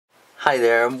Hi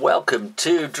there and welcome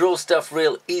to Draw Stuff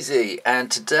Real Easy, and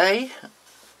today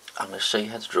I'm going to show you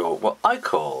how to draw what I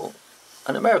call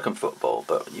an American football,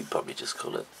 but you probably just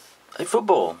call it a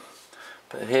football.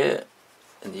 But here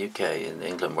in the UK, in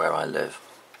England where I live,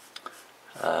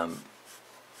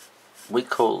 we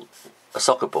call a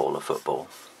soccer ball a football,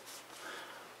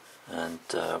 and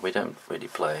we don't really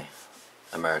play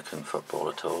American football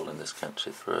at all in this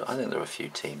country. I think there are a few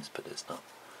teams, but it's not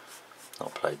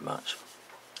played much.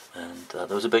 And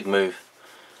there was a big move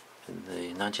in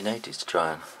the 1980s to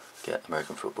try and get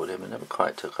American football in, but it never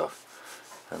quite took off,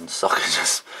 and soccer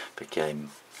just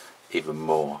became even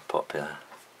more popular.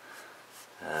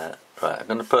 Right, I'm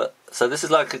going to put, so this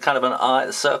is like a kind of an eye,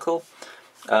 a circle.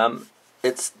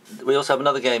 We also have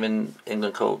another game in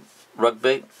England called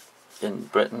rugby, in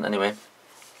Britain anyway,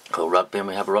 called rugby, and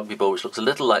we have a rugby ball which looks a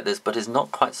little like this but is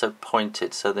not quite so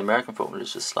pointed, so the American football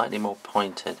is just slightly more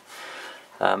pointed.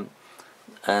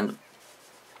 And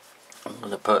I'm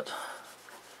going to put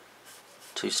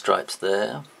two stripes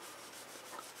there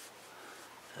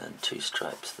and two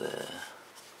stripes there,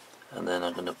 and then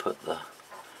I'm going to put the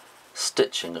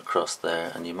stitching across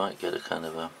there, and you might get a kind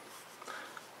of a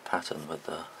pattern with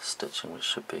the stitching which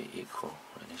should be equal,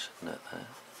 really, shouldn't it, there?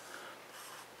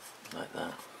 Like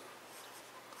that.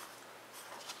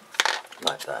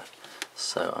 Like that.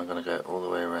 So I'm going to go all the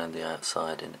way around the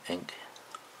outside in ink.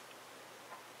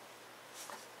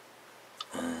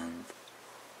 And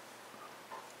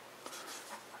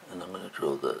I'm going to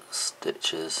draw the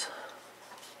stitches,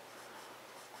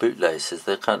 bootlaces.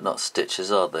 They're kind of not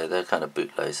stitches, are they? They're kind of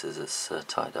bootlaces. It's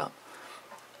tied up,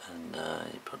 and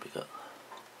you probably got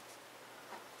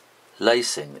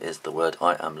lacing is the word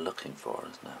I am looking for,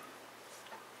 isn't it?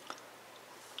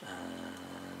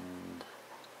 And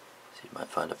so you might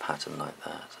find a pattern like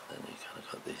that. And then you kind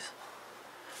of got these.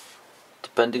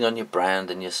 Depending on your brand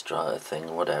and your stripe thing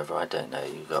or whatever, I don't know,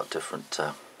 you've got different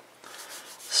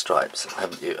stripes,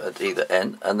 haven't you, at either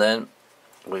end. And then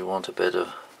we want a bit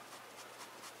of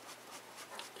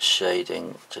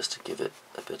shading just to give it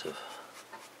a bit of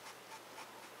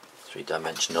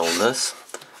three-dimensionalness.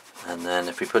 And then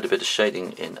if we put a bit of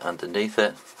shading in underneath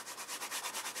it,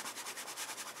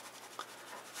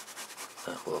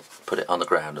 that will put it on the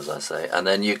ground, as I say, and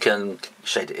then you can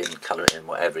shade it in, colour it in,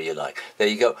 whatever you like. There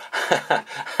you go.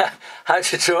 How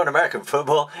to draw an American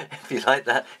football. If you like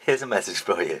that, here's a message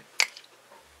for you.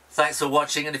 Thanks for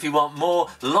watching, and if you want more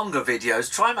longer videos,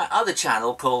 try my other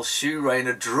channel called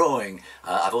ShooRaynerDrawing.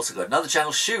 I've also got another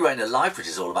channel, Shoo Rayner Life, which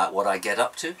is all about what I get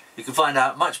up to. You can find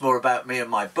out much more about me and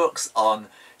my books on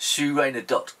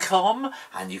ShooRayner.com,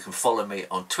 and you can follow me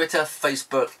on Twitter,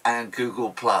 Facebook and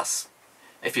Google+.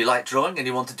 If you like drawing and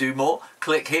you want to do more,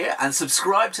 click here and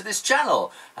subscribe to this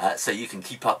channel so you can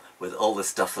keep up with all the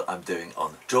stuff that I'm doing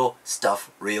on Draw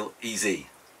Stuff Real Easy.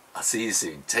 I'll see you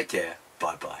soon. Take care.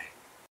 Bye bye.